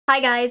Hi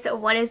guys,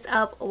 what is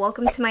up?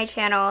 Welcome to my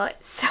channel.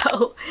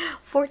 So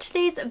for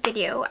today's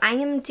video, I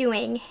am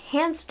doing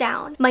hands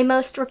down my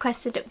most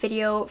requested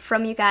video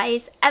from you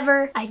guys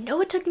ever. I know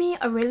it took me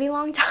a really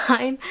long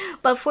time,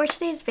 but for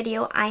today's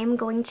video, I am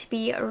going to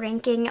be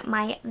ranking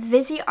my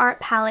Viseart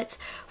palettes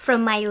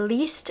from my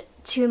least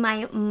to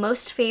my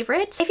most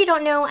favorite. If you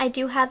don't know, I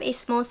do have a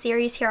small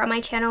series here on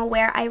my channel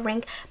where I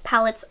rank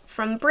palettes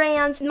from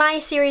brands. My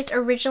series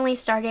originally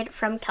started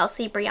from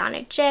Kelsey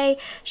Brianna J.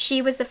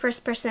 She was the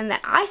first person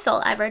that I saw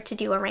ever to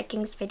do a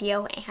rankings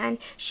video, and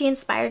she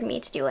inspired me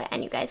to do it,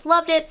 and you guys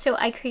loved it, so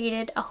I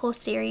created a whole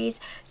series.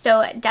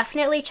 So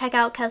definitely check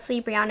out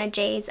Kelsey Brianna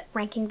J's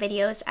ranking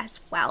videos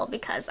as well,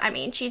 because I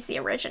mean, she's the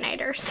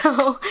originator.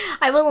 So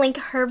I will link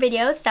her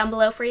videos down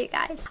below for you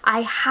guys.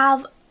 I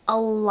have a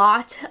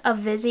lot of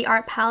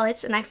Viseart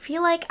palettes, and I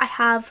feel like I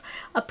have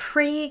a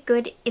pretty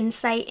good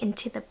insight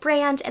into the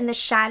brand and the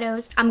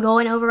shadows. I'm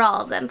going over all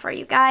of them for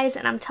you guys,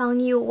 and I'm telling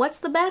you what's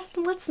the best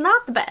and what's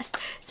not the best.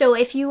 So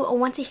if you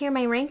want to hear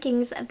my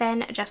rankings,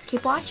 then just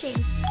keep watching.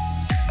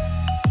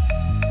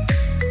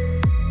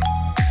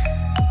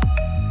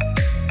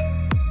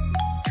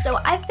 So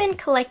I've been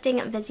collecting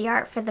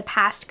Viseart for the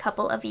past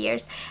couple of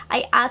years.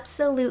 I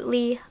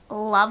absolutely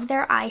love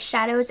their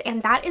eyeshadows,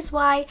 and that is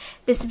why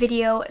this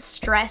video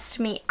stressed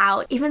me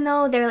out. Even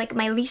though they're like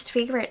my least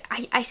favorite,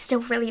 I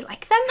still really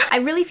like them. I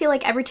really feel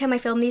like every time I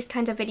film these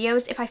kinds of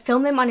videos, if I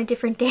film them on a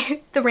different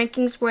day, the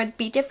rankings would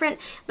be different,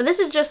 but this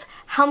is just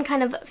how I'm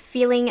kind of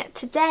feeling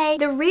today.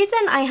 The reason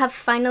I have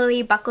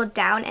finally buckled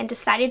down and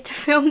decided to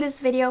film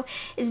this video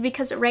is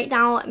because right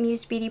now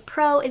Muse Beauty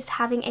Pro is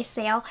having a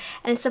sale,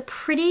 and it's a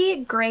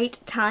pretty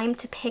great time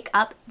to pick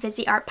up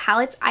Viseart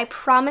palettes. I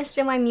promised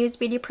in my Muse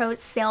Beauty Pro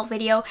sale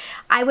video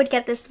I would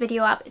get this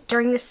video up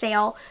during the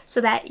sale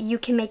so that you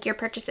can make your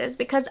purchases,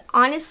 because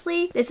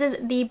honestly this is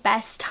the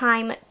best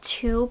time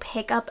to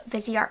pick up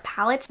Viseart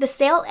palettes. The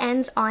sale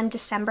ends on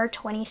December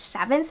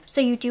 27th, so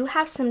you do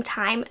have some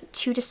time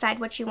to decide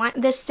what you want.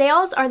 The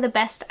sales are the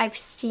best I've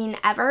seen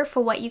ever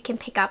for what you can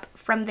pick up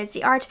from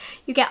Viseart.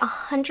 You get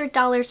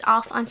 $100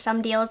 off on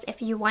some deals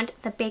if you want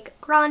the Big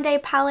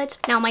Grande palette.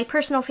 Now my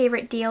personal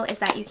favorite deal is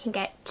that you can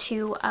get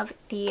 2 of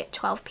the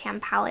 12 pan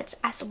palettes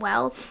as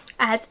well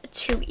as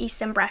 2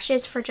 eSIM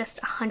brushes for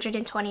just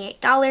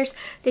 $128.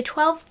 The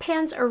 12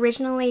 pans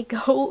originally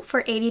go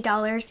for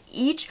 $80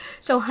 each,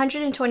 so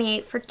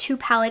 $128 for 2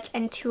 palettes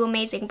and 2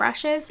 amazing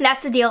brushes.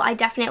 That's the deal I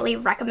definitely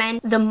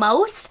recommend the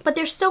most, but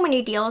there's so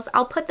many deals.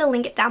 I'll put the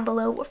link down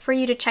below for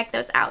you to check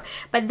those out.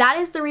 But that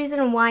is the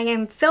reason why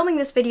I'm filming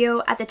this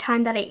video at the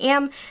time that I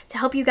am, to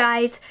help you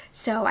guys,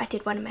 so I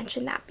did want to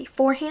mention that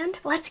beforehand.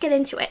 Let's get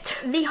into it.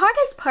 The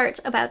hardest part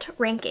about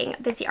ranking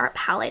Viseart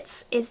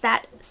palettes is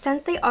that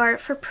since they are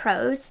for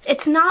pros,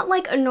 it's not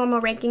like a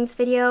normal rankings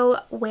video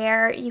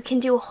where you can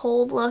do a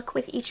whole look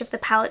with each of the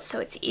palettes, so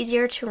it's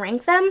easier to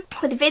rank them.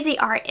 With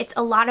Viseart, it's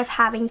a lot of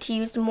having to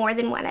use more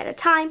than one at a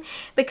time,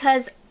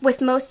 because with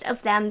most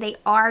of them, they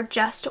are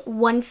just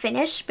one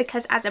finish,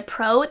 because as a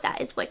pro, that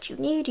is what you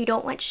need. You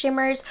don't want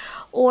shimmers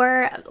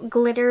or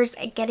glitters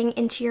getting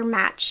into your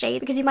matte shade,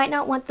 because you might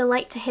not want the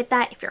light to hit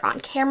that if you're on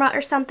camera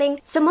or something.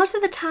 So most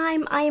of the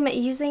time, I am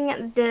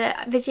using the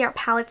Viseart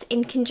palettes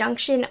in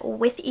conjunction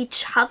with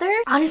each other.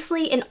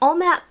 Honestly, an all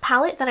matte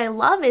palette that I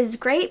love is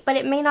great, but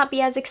it may not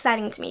be as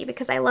exciting to me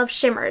because I love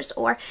shimmers,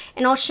 or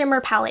an all shimmer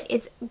palette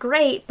is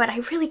great, but I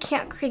really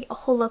can't create a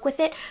whole look with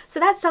it. So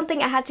that's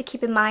something I had to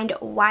keep in mind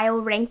while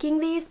ranking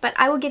these, but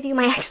I will give you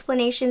my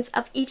explanations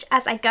of each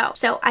as I go.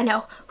 So I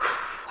know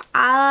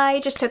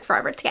I just took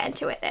forever to get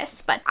into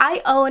this, but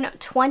I own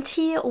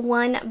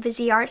 21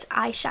 Viseart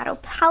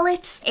eyeshadow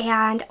palettes,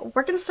 and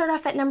we're gonna start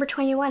off at number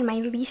 21, my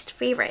least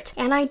favorite.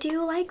 And I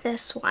do like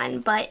this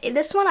one, but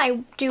this one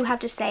I do have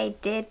to say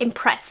did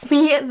impress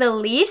me the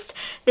least.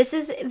 This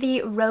is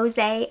the Rose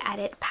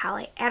Edit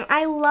palette, and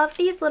I love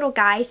these little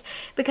guys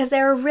because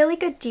they're a really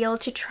good deal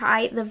to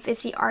try the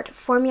Viseart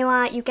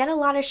formula. You get a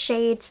lot of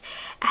shades,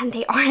 and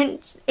they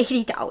aren't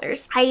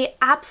 $80. I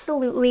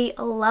absolutely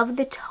love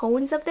the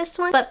tones of this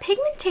one, but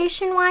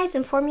pigmentation wise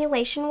and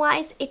formulation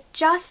wise, it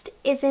just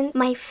isn't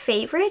my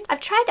favorite.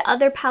 I've tried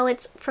other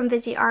palettes from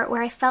Viseart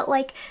where I felt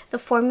like the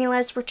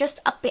formulas were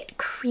just a bit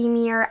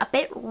creamier, a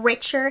bit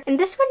richer, and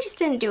this one just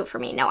didn't do it for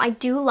me. Now I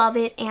do love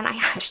it, and I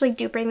actually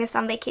do bring this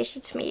on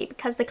vacation to me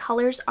because the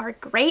colors are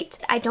great.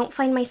 I don't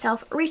find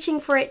myself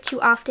reaching for it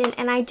too often,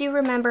 and I do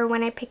remember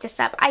when I picked this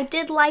up, I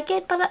did like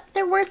it, but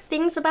there were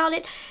things about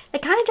it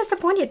that kind of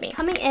disappointed me.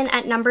 Coming in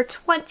at number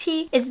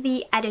 20 is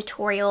the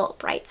Editorial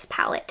Brights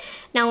palette.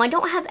 Now I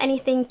don't have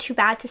anything too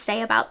bad to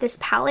say about this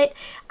palette.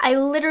 I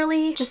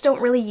literally just don't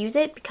really use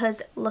it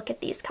because look at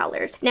these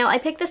colors. Now I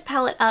picked this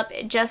palette up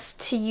just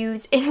to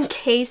use in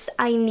case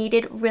I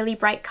needed really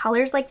bright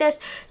colors like this.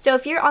 So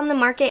if you're on the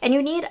market and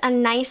you need a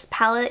nice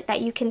palette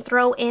that you can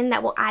throw in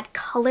that will add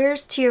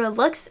colors to your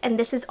looks, and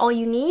this is all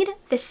you need,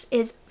 this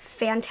is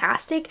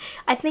fantastic.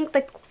 I think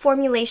the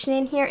formulation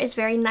in here is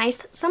very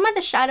nice. Some of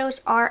the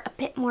shadows are a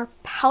bit more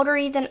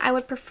powdery than I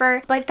would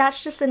prefer, but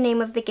that's just the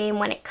name of the game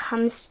when it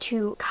comes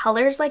to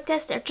colors like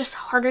this. They're just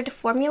harder to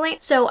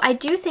formulate. So I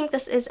do think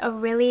this is a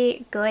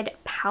really good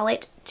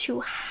palette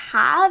to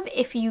have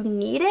if you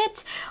need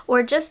it,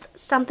 or just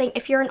something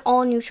if you're an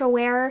all neutral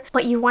wearer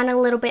but you want a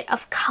little bit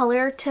of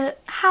color to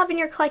have in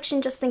your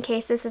collection just in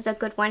case. This is a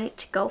good one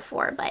to go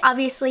for, but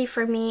obviously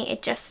for me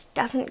it just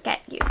doesn't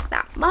get used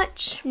that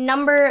much.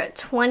 Number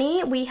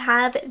 20, we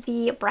have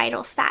the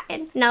Bridal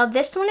Satin. Now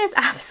this one is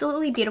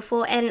absolutely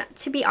beautiful, and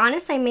to be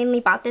honest I mainly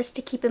bought this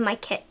to keep in my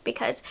kit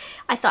because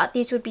I thought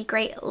these would be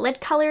great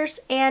lid colors,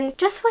 and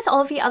just with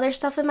all the other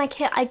stuff in my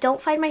kit I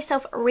don't find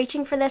myself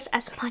reaching for this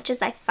as much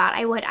as I thought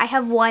I would. I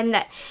have one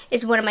that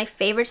is one of my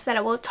favorites that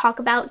I will talk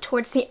about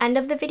towards the end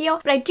of the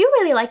video, but I do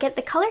really like it.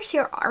 The colors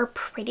here are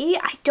pretty.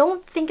 I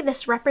don't think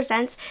this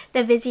represents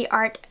the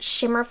Viseart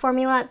shimmer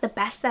formula the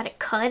best that it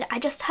could. I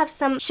just have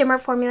some shimmer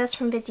formulas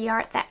from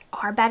Viseart that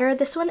are better.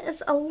 This one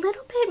is a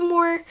little bit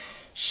more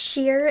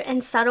sheer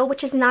and subtle,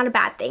 which is not a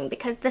bad thing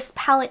because this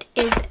palette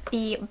is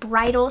the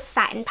Bridal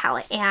Satin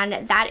palette,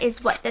 and that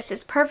is what this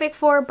is perfect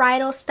for,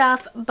 bridal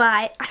stuff.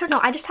 But I don't know,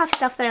 I just have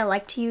stuff that I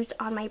like to use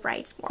on my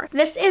brides more.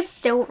 This is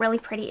still really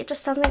pretty. It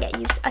just doesn't get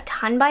used a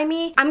ton by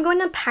me. I'm going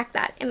to pack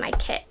that in my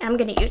kit and I'm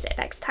going to use it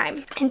next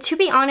time. And to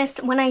be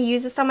honest, when I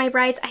use this on my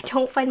brides, I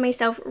don't find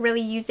myself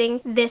really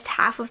using this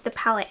half of the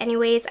palette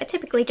anyways. I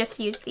typically just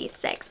use these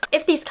 6.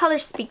 If these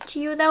colors speak to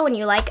you though and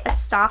you like a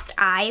soft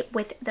eye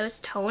with those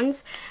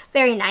tones,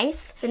 very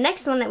nice. The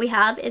next one that we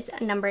have is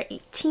number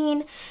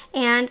 18,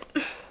 and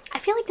I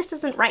feel like this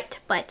isn't right,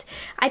 but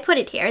I put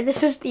it here.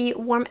 This is the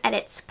Warm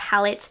Edits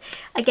palette.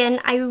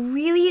 Again, I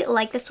really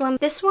like this one.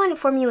 This one,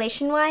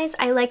 formulation-wise,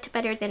 I liked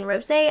better than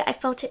Rosé. I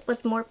felt it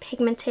was more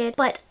pigmented,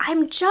 but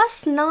I'm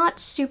just not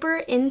super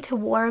into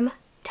warm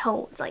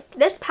tones. Like,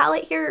 this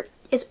palette here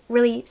is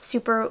really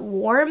super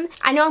warm.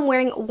 I know I'm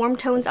wearing warm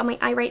tones on my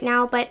eye right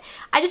now, but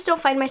I just don't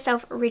find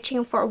myself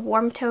reaching for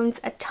warm tones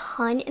a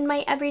ton in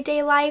my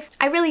everyday life.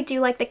 I really do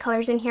like the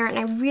colors in here and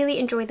I really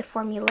enjoy the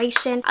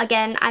formulation.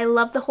 Again, I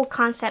love the whole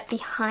concept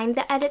behind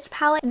the Edits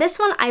palette. This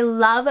one I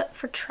love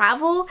for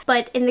travel,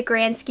 but in the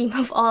grand scheme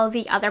of all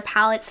the other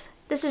palettes,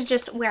 this is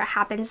just where it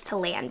happens to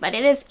land, but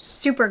it is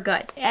super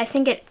good. I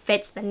think it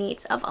fits the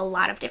needs of a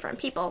lot of different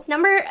people.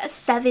 Number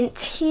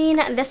 17,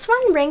 this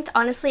one ranked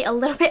honestly a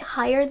little bit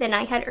higher than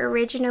I had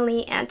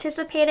originally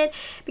anticipated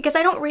because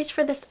I don't reach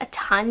for this a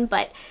ton,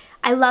 but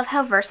I love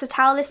how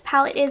versatile this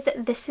palette is.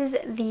 This is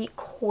the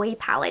Koi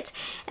palette,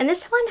 and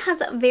this one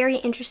has very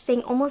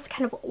interesting, almost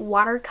kind of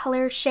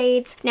watercolor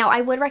shades. Now, I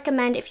would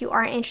recommend if you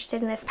are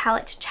interested in this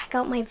palette to check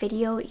out my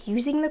video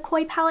using the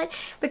Koi palette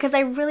because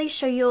I really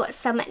show you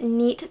some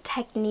neat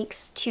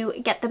techniques to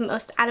get the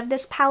most out of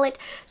this palette.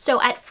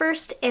 So at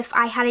first, if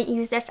I hadn't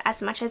used this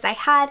as much as I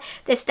had,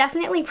 this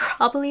definitely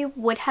probably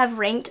would have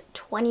ranked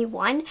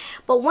 21,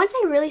 but once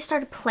I really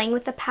started playing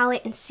with the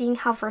palette and seeing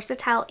how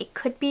versatile it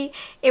could be,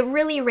 it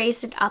really raised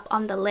it up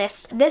on the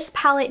list. This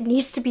palette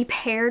needs to be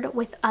paired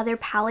with other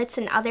palettes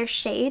and other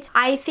shades.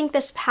 I think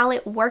this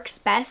palette works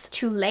best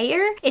to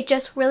layer. It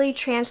just really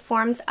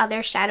transforms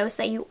other shadows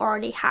that you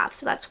already have.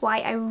 So that's why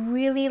I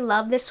really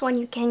love this one.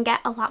 You can get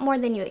a lot more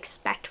than you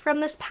expect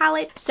from this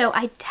palette. So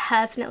I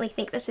definitely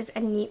think this is a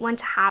neat one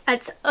to have.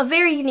 It's a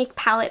very unique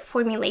palette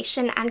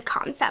formulation and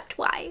concept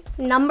wise.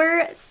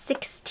 Number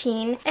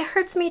 16. It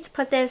hurts me to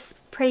put this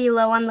pretty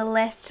low on the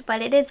list,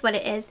 but it is what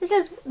it is. This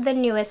is the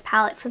newest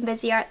palette from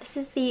Viseart. This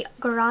is the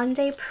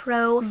Grande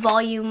Pro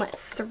Volume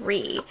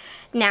 3.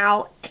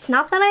 Now, it's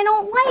not that I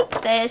don't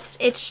like this,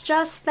 it's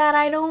just that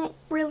I don't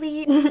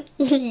really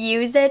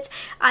use it.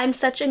 I'm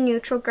such a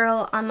neutral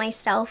girl on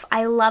myself.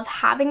 I love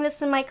having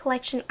this in my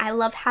collection. I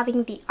love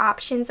having the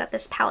options that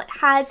this palette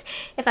has.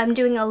 If I'm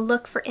doing a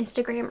look for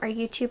Instagram or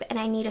YouTube and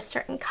I need a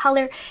certain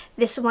color,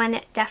 this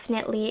one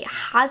definitely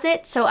has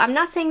it. So I'm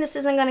not saying this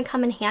isn't going to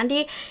come in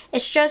handy.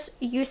 It's just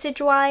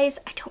usage-wise,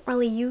 I don't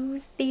really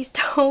use these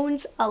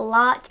tones a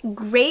lot.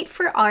 Great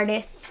for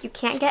artists. You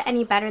can't get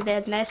any better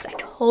than this. I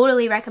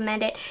totally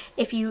recommend it.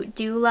 If you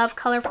do love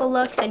colorful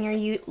looks and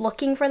you're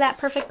looking for that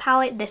perfect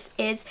palette, this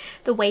is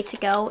the way to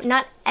go.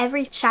 Not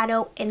every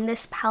shadow in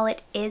this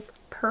palette is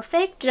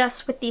perfect.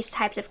 Just with these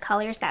types of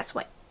colors, that's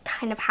what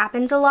kind of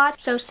happens a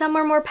lot. So some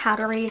are more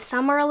powdery,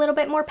 some are a little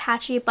bit more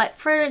patchy, but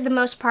for the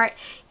most part,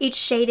 each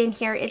shade in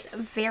here is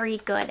very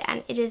good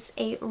and it is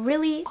a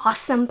really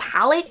awesome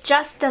palette.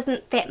 Just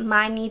doesn't fit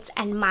my needs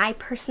and my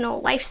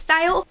personal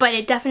lifestyle, but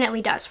it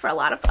definitely does for a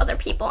lot of other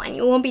people and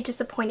you won't be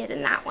disappointed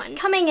in that one.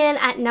 Coming in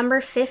at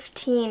number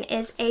 15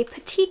 is a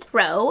Petite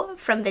Row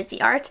from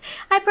Viseart.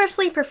 I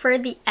personally prefer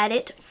the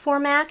Edit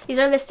format. These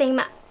are the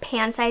same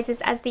pan sizes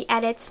as the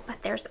Edits,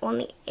 but there's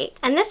only 8.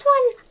 And this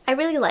one I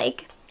really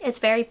like. It's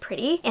very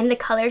pretty, and the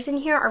colors in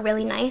here are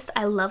really nice.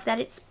 I love that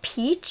it's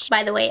peach.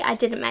 By the way, I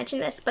didn't mention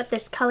this, but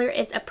this color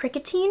is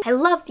apricotine. I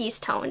love these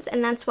tones,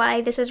 and that's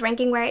why this is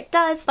ranking where it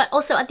does. But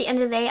also at the end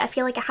of the day, I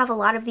feel like I have a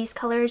lot of these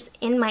colors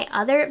in my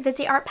other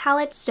Viseart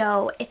palette,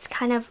 so it's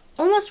kind of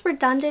almost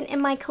redundant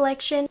in my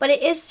collection, but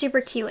it is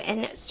super cute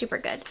and super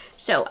good.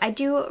 So I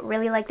do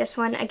really like this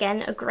one.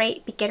 Again, a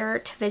great beginner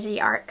to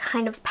Viseart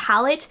kind of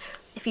palette.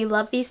 If you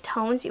love these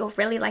tones, you'll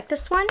really like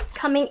this one.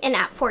 Coming in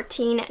at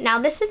 14. Now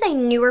this is a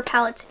newer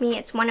palette to me.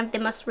 It's one of the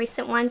most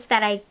recent ones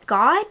that I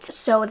got.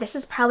 So this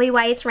is probably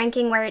why it's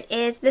ranking where it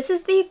is. This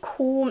is the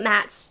Cool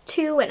Mattes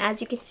 2, and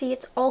as you can see,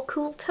 it's all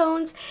cool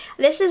tones.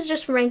 This is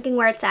just ranking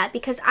where it's at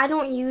because I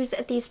don't use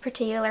these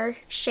particular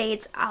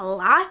shades a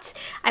lot.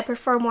 I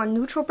prefer more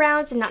neutral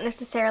browns and not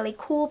necessarily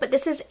cool, but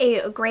this is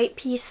a great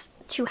piece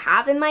to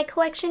have in my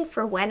collection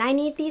for when I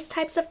need these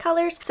types of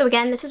colors. So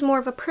again, this is more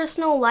of a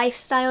personal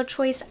lifestyle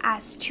choice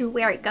as to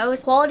where it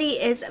goes. Quality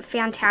is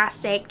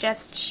fantastic,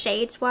 just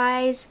shades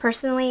wise.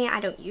 Personally, I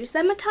don't use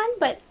them a ton,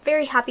 but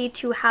very happy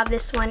to have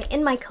this one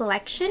in my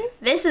collection.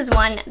 This is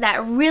one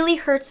that really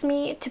hurts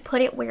me to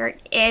put it where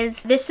it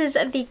is. This is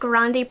the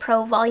Grande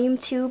Pro Volume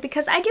 2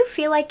 because I do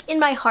feel like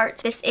in my heart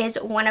this is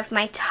one of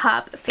my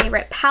top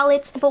favorite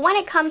palettes, but when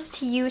it comes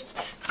to use,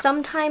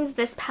 sometimes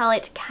this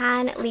palette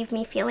can leave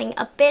me feeling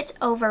a bit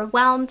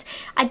overwhelmed.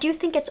 I do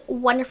think it's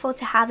wonderful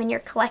to have in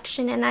your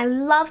collection, and I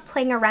love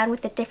playing around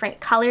with the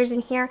different colors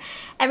in here.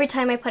 Every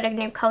time I put a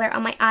new color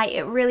on my eye,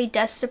 it really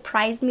does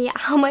surprise me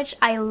how much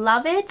I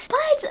love it,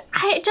 but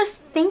I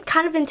just think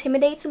kind of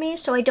intimidates me,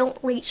 so I don't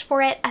reach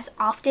for it as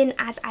often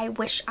as I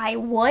wish I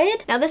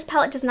would. Now this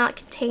palette does not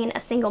contain a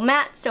single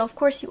matte, so of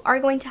course you are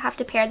going to have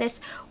to pair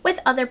this with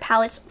other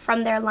palettes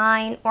from their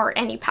line, or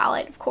any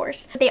palette of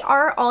course. They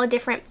are all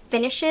different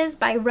finishes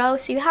by row,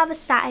 so you have a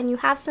satin, you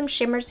have some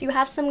shimmers, you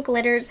have some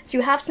glitters, so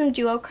you have some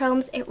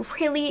duochromes. It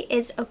really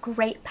is a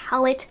great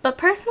palette, but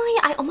personally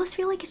I almost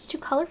feel like it's too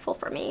colorful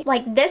for me.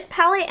 Like this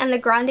palette and the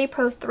Grande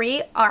Pro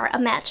 3 are a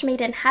match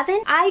made in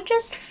heaven. I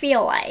just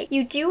feel like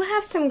you do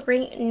have some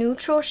great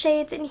neutral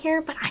shades in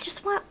here, but I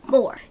just want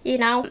more, you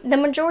know? The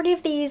majority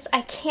of these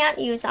I can't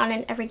use on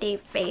an everyday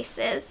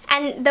basis,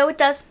 and though it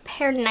does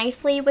pair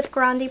nicely with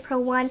Grande Pro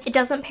 1, it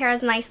doesn't pair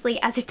as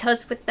nicely as it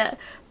does with the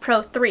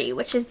Pro 3,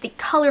 which is the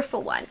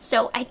colorful one.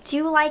 So I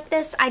do like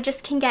this. I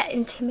just can get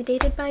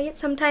intimidated by it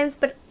sometimes,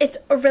 but it's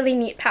a really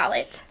neat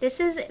palette. This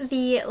is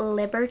the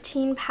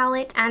Libertine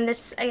palette, and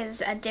this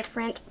is a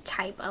different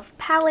type of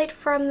palette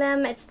from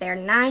them. It's their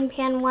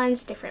 9-pan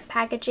ones, different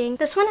packaging.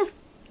 This one is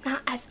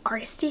not as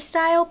artisty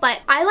style, but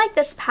I like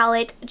this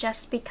palette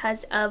just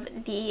because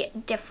of the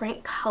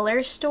different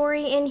color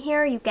story in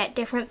here. You get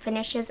different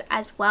finishes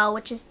as well,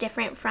 which is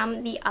different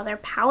from the other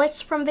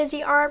palettes from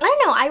Viseart. I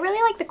don't know, I really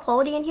like the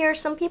quality in here.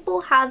 Some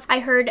people have,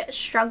 I heard,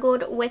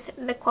 struggled with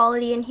the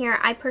quality in here.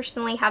 I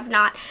personally have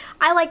not.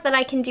 I like that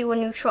I can do a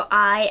neutral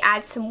eye,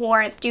 add some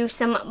warmth, do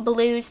some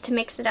blues to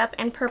mix it up,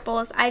 and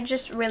purples. I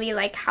just really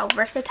like how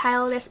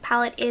versatile this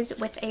palette is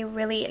with a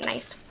really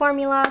nice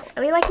formula.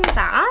 Really liking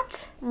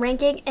that.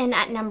 Ranking in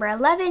at number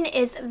 11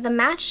 is the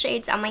matte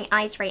shades on my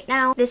eyes right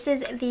now. This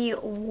is the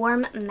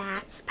Warm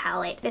Mattes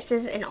palette. This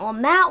is an all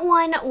matte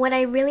one. What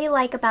I really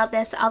like about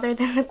this, other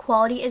than the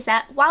quality, is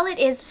that while it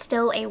is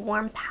still a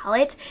warm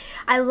palette,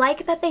 I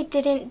like that they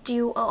didn't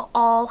do a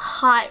all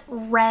hot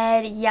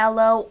red,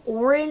 yellow,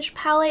 orange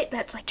palette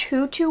that's like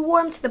too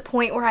warm to the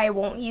point where I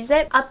won't use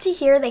it. Up to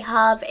here they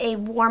have a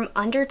warm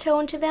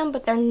undertone to them,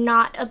 but they're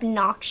not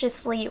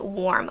obnoxiously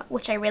warm,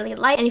 which I really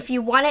like. And if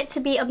you want it to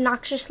be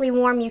obnoxiously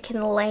warm, you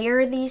can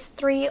layer these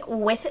three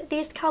with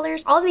these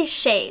colors. All of these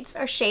shades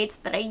are shades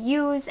that I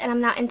use and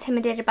I'm not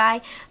intimidated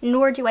by,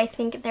 nor do I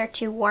think they're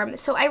too warm.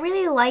 So I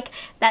really like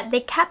that they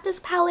kept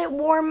this palette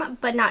warm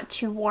but not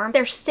too warm.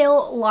 They're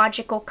still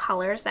logical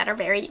colors that are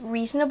very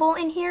reasonable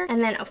in here, and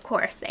then of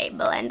course they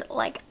blend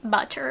like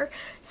butter.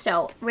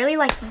 So really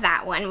like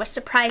that one. Was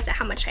surprised at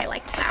how much I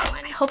liked that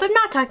one. I hope I'm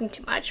not talking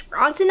too much. We're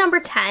on to number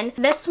 10.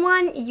 This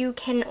one you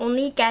can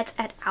only get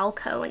at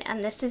Alcone,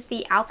 and this is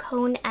the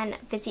Alcone and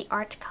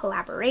Viseart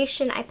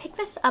collaboration. I picked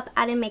this up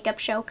at a makeup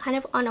show kind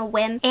of on a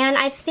whim, and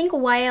I think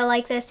why I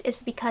like this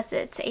is because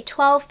it's a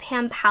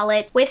 12-pan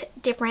palette with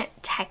different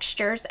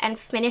textures and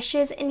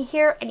finishes in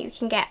here, and you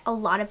can get a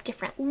lot of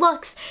different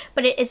looks,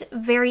 but it is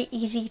very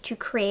easy to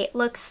create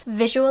looks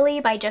visually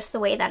by just the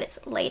way that it's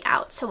laid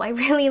out. So I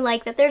really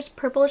like that there's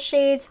purple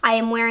shades. I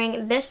am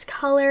wearing this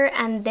color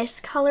and this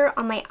color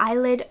on my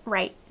eyelid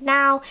right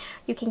now.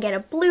 You can get a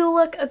blue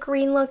look, a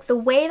green look. The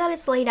way that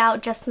it's laid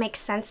out just makes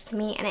sense to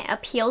me and it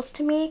appeals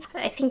to me.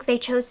 I think they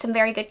chose some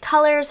very good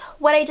colors.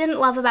 What I didn't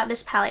love about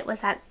this palette was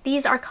that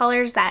these are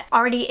colors that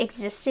already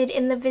existed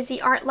in the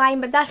Viseart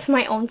line, but that's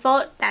my own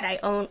fault that I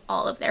own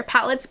all of their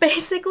palettes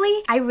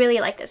basically. I really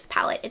like this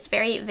palette. It's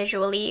very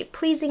visually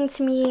pleasing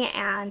to me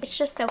and it's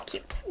just so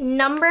cute.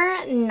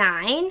 Number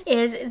 9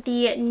 is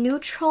the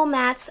Neutral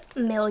Mattes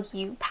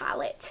Milieu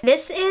palette.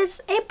 This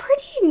is a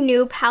pretty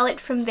new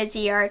palette from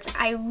Viseart.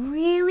 I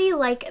really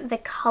like the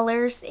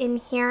colors in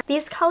here.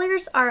 These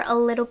colors are a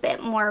little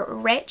bit more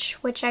rich,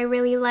 which I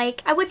really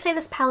like. I would say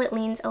this palette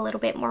leans a little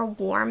bit more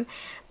warm,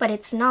 but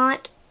it's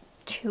not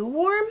too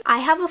warm. I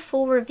have a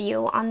full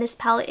review on this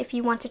palette if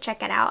you want to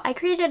check it out. I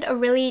created a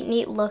really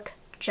neat look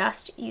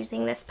just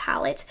using this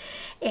palette,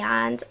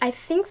 and I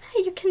think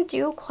that you can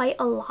do quite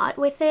a lot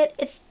with it.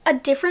 It's a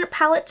different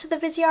palette to the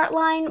Viseart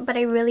line, but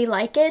I really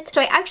like it.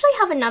 So I actually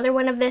have another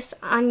one of this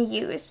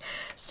unused.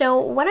 So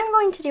what I'm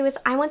going to do is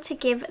I want to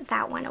give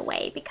that one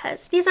away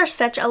because these are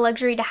such a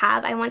luxury to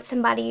have. I want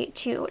somebody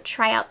to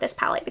try out this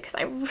palette because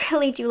I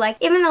really do like,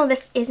 even though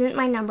this isn't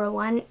my number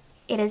one,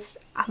 it is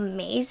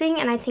amazing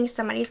and I think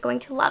somebody's going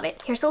to love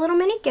it. Here's a little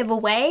mini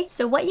giveaway.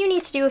 So what you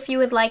need to do if you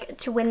would like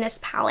to win this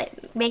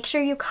palette, make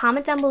sure you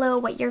comment down below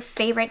what your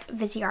favorite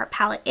Viseart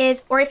palette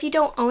is, or if you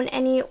don't own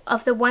any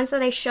of the ones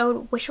that I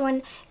showed, which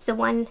one is the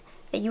one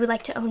that you would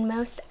like to own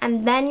most,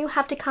 and then you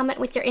have to comment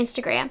with your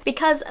Instagram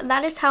because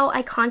that is how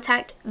I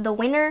contact the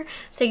winner.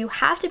 So you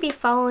have to be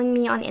following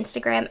me on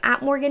Instagram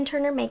at Morgan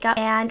Turner Makeup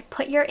and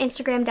put your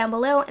Instagram down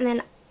below, and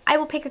then I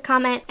will pick a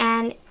comment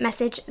and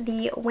message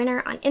the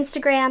winner on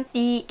Instagram.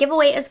 The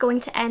giveaway is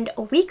going to end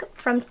a week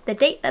from the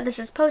date that this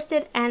is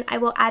posted, and I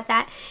will add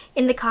that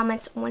in the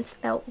comments once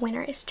the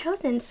winner is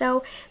chosen.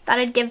 So thought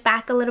I'd give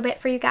back a little bit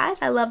for you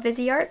guys. I love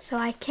Viseart, so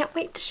I can't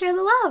wait to share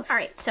the love.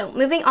 Alright, so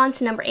moving on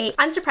to number 8.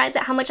 I'm surprised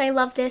at how much I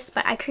love this,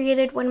 but I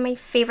created one of my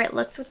favorite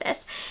looks with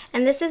this,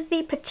 and this is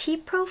the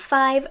Petite Pro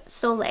 5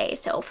 Soleil.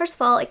 So first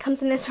of all, it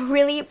comes in this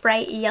really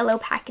bright yellow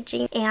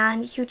packaging,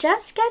 and you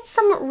just get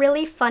some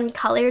really fun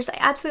colors. I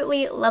absolutely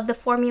love the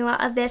formula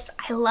of this.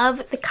 I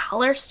love the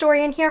color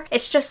story in here.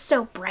 It's just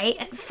so bright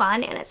and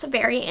fun, and it's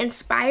very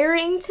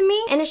inspiring to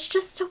me, and it's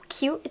just so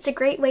cute. It's a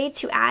great way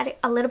to add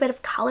a little bit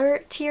of color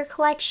to your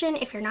collection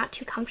if you're not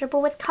too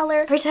comfortable with color.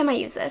 Every time I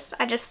use this,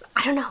 I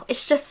don't know,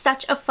 it's just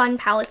such a fun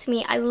palette to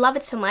me. I love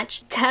it so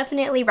much.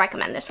 Definitely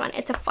recommend this one.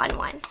 It's a fun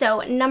one.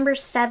 So number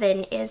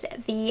 7 is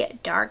the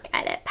Dark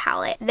Edit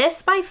palette.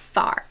 This by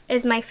far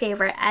is my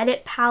favorite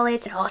edit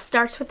palette. It all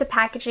starts with the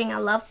packaging. I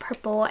love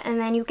purple,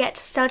 and then you get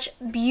such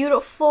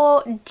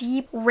beautiful,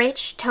 deep,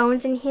 rich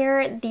tones in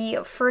here.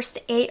 The first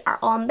 8 are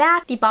all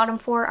matte, the bottom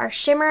 4 are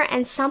shimmer,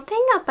 and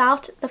something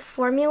about the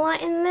formula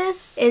in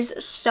this is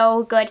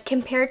so good.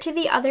 Compared to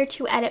the other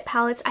 2 edit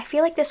palettes, I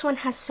feel like this one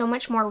has so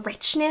much more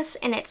richness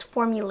in its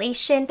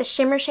formulation. The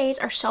shimmer shades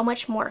are so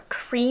much more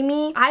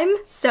creamy. I'm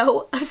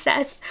so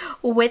obsessed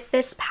with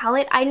this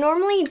palette. I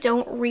normally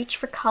don't reach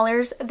for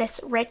colors this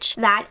rich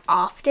that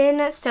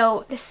often,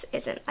 so this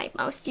isn't my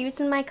most used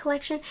in my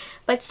collection,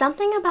 but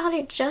something about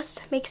it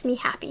just makes me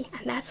happy,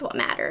 and that's what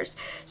matters.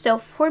 So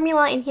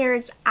formula in here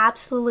is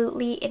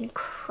absolutely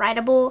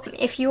incredible.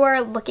 If you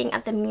are looking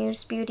at the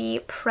Muse Beauty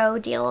Pro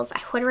deals,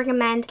 I would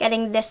recommend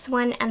getting this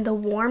one and the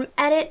Warm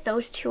Edit.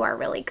 Those 2 are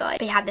really good.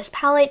 But yeah, this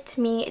palette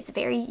to me, it's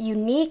very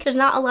unique. There's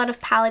not a lot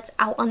of palettes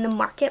out on the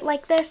market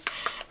like this,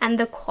 and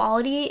the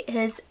quality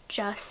is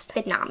just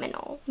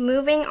phenomenal.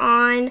 Moving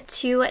on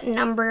to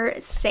number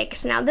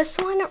 6. Now this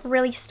one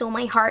really stole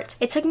my heart.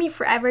 It took me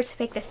forever to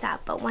pick this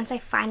up, but once I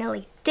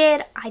finally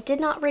did, I did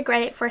not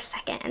regret it for a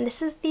second, and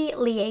this is the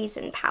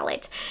Liaison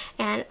palette.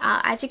 And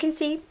as you can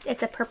see,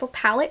 it's a purple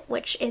palette,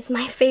 which is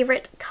my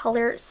favorite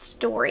color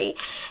story.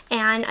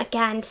 And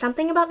again,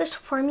 something about this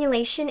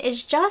formulation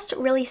is just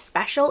really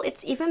special.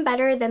 It's even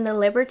better than the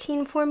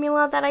Libertine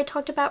formula that I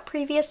talked about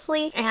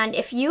previously. And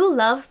if you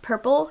love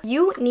purple,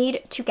 you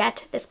need to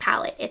get this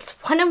palette. It's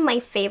one of my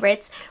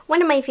favorites,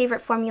 one of my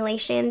favorite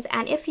formulations,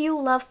 and if you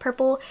love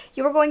purple,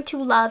 you're going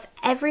to love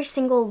every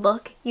single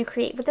look you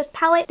create with this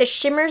palette. The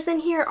shimmers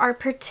in here are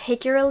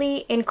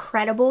particularly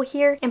incredible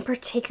here, and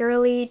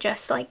particularly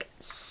just like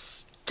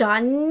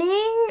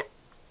stunning.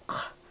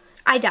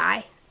 I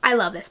die. I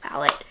love this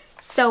palette.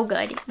 So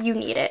good. You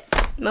need it.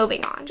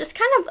 Moving on. Just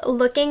kind of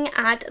looking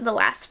at the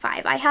last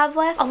 5 I have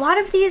left. A lot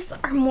of these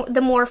are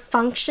the more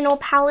functional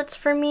palettes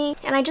for me,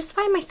 and I just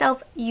find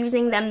myself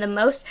using them the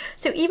most.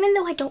 So even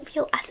though I don't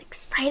feel as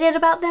excited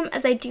about them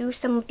as I do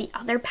some of the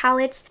other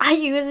palettes, I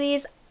use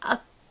these a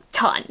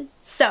ton.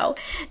 So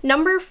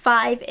number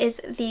 5 is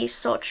the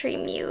Sultry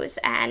Muse,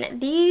 and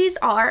these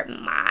are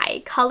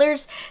my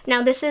colors.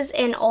 Now this is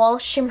an all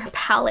shimmer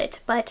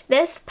palette, but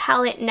this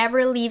palette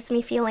never leaves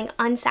me feeling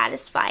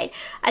unsatisfied.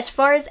 As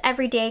far as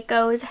everyday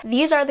goes,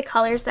 these are the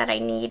colors that I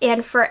need,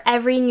 and for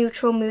every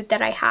neutral mood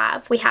that I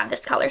have, we have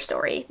this color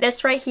story.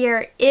 This right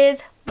here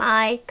is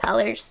my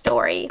color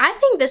story. I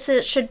think this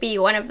should be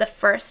one of the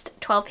first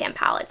 12 pan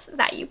palettes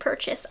that you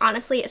purchase,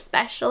 honestly,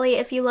 especially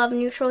if you love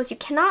neutrals. You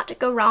cannot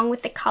go wrong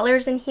with the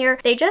colors in here.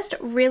 They just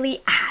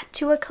really add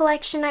to a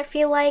collection, I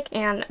feel like,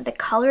 and the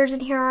colors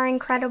in here are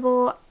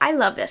incredible. I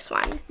love this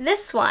one.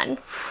 This one,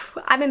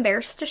 I'm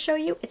embarrassed to show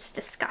you. It's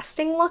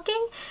disgusting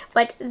looking,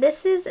 but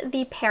this is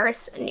the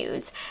Paris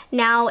Nudes.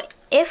 Now,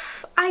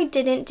 if I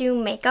didn't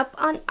do makeup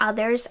on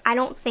others, I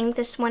don't think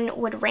this one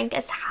would rank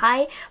as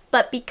high,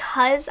 but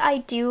because I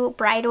do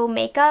bridal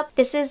makeup,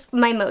 this is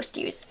my most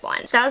used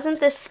one. So that wasn't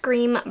the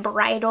Scream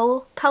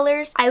Bridal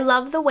colors. I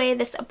love the way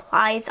this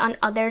applies on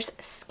others'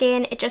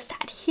 skin. It just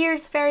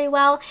adheres very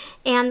well,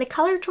 and the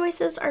color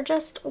choices are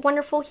just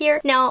wonderful here.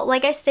 Now,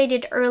 like I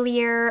stated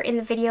earlier in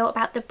the video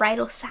about the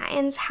bridal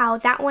satins, how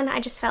that one I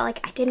just felt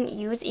like I didn't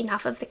use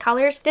enough of the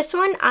colors. This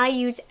one I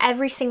use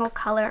every single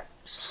color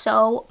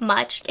so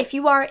much. If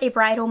you are a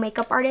bridal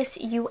makeup artist,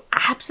 you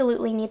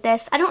absolutely need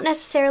this. I don't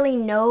necessarily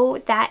know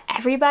that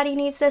everybody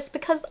needs this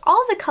because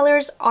all the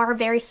colors are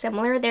very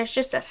similar. There's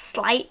just a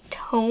slight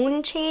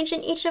tone change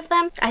in each of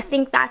them. I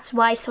think that's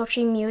why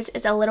Sultry Muse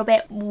is a little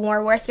bit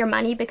more worth your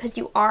money, because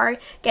you are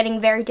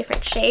getting very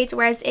different shades,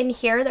 whereas in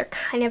here they're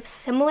kind of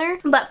similar.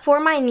 But for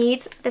my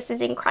needs, this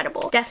is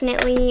incredible.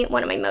 Definitely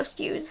one of my most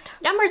used.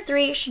 Number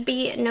 3 should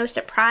be no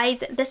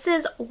surprise. This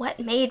is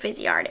what made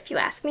Viseart, if you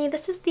ask me.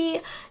 This is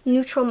the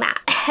neutral matte.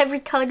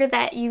 Every color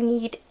that you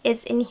need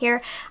is in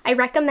here. I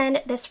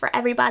recommend this for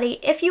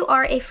everybody. If you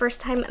are a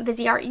first-time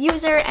Viseart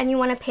user and you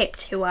want to pick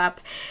 2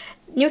 up,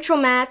 Neutral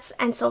Mattes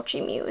and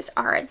Sultry Muse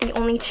are the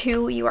only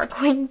 2 you are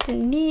going to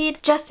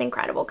need. Just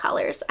incredible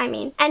colors. I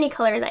mean, any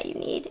color that you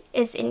need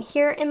is in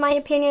here, in my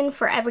opinion,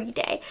 for every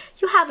day.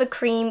 You have a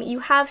cream, you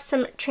have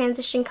some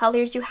transition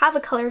colors, you have a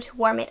color to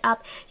warm it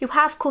up, you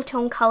have cool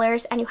tone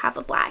colors, and you have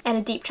a black and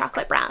a deep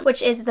chocolate brown,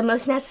 which is the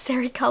most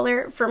necessary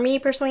color for me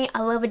personally.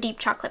 I love a deep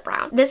chocolate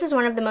brown. This is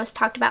one of the most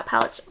talked about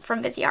palettes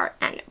from Viseart,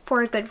 and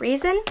for a good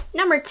reason.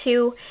 Number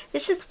 2,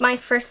 this is my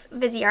first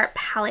Viseart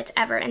palette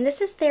ever, and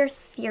this is their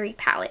Theory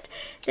palette.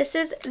 This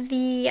is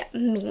the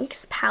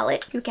Minx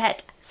palette. You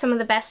get some of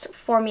the best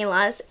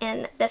formulas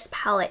in this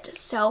palette.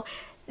 So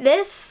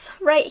this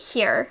right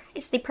here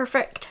is the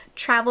perfect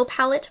travel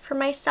palette for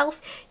myself.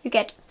 You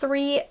get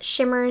 3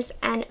 shimmers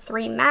and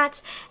 3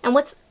 mattes. And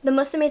what's the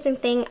most amazing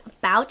thing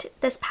about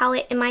this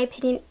palette, in my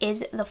opinion,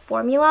 is the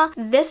formula.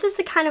 This is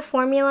the kind of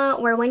formula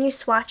where when you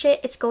swatch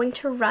it, it's going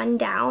to run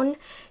down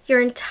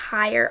your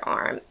entire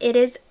arm. It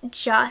is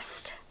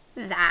just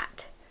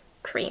that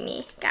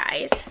creamy,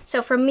 guys.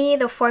 So for me,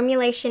 the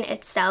formulation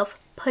itself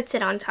puts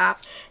it on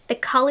top. The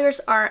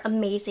colors are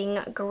amazing,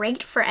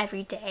 great for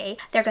every day.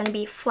 They're going to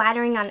be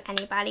flattering on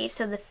anybody.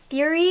 So the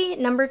Theory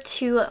number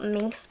 2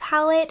 Minx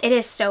palette, it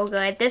is so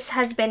good. This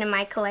has been in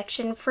my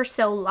collection for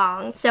so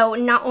long. So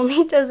not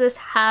only does this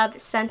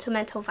have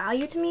sentimental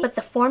value to me, but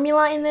the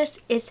formula in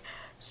this is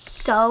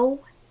so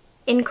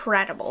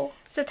incredible.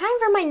 So time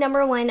for my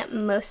number 1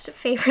 most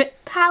favorite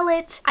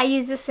palette. I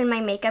use this in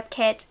my makeup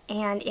kit,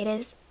 and it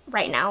is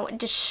right now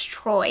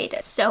destroyed.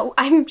 So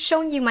I'm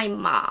showing you my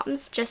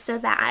mom's just so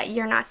that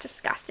you're not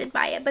disgusted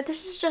by it. But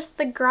this is just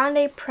the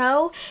Grande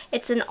Pro.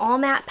 It's an all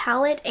matte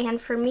palette,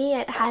 and for me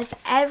it has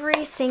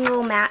every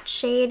single matte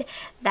shade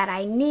that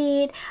I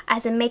need.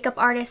 As a makeup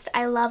artist,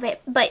 I love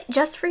it. But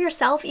just for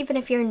yourself, even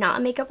if you're not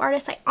a makeup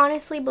artist, I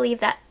honestly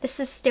believe that this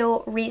is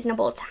still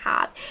reasonable to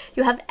have.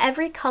 You have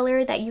every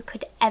color that you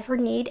could ever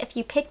need. If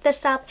you pick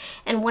this up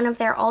in one of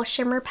their all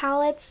shimmer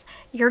palettes,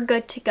 you're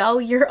good to go.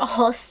 You're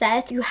all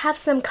set. You have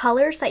some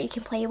colors that you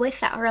can play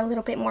with that are a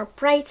little bit more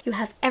bright. You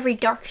have every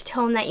dark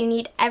tone that you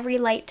need, every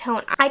light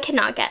tone. I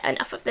cannot get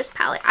enough of this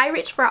palette. I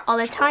reach for it all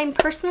the time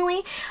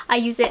personally. I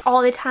use it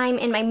all the time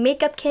in my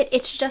makeup kit.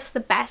 It's just the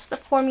best. The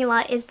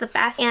formula is the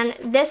best, and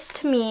this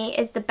to me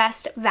is the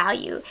best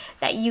value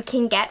that you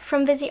can get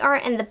from Viseart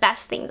and the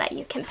best thing that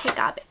you can pick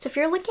up. So if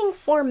you're looking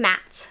for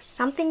mattes,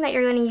 something that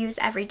you're going to use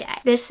every day,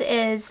 this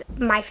is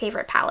my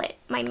favorite palette,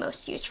 my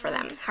most used for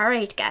them.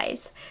 Alright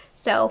guys,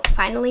 so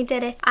finally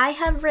did it. I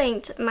have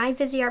ranked my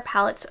Viseart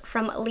palettes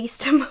from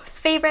least to most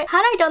favorite.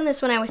 Had I done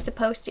this when I was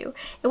supposed to,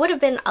 it would have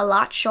been a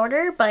lot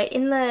shorter, but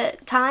in the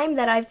time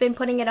that I've been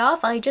putting it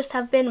off, I just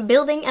have been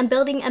building and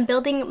building and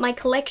building my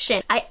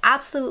collection. I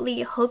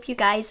absolutely hope you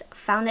guys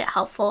found it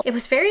helpful. It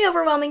was very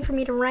overwhelming for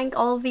me to rank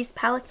all of these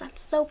palettes. I'm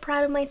so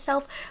proud of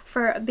myself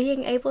for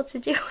being able to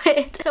do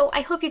it. So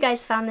I hope you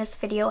guys found this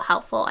video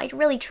helpful. I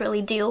really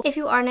truly do. If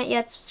you are not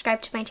yet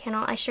subscribed to my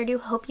channel, I sure do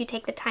hope you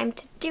take the time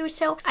to do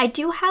so. I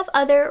do have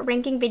other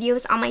ranking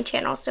videos on my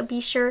channel, so be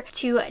sure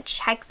to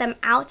check them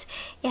out.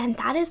 And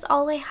that is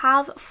all I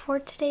have for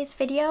today's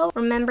video.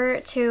 Remember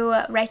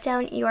to write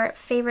down your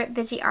favorite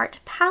Viseart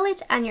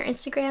palette and your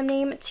Instagram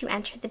name to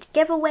enter the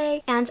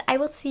giveaway, and I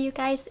will see you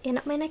guys in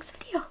my next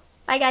video.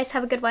 Bye guys,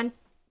 have a good one.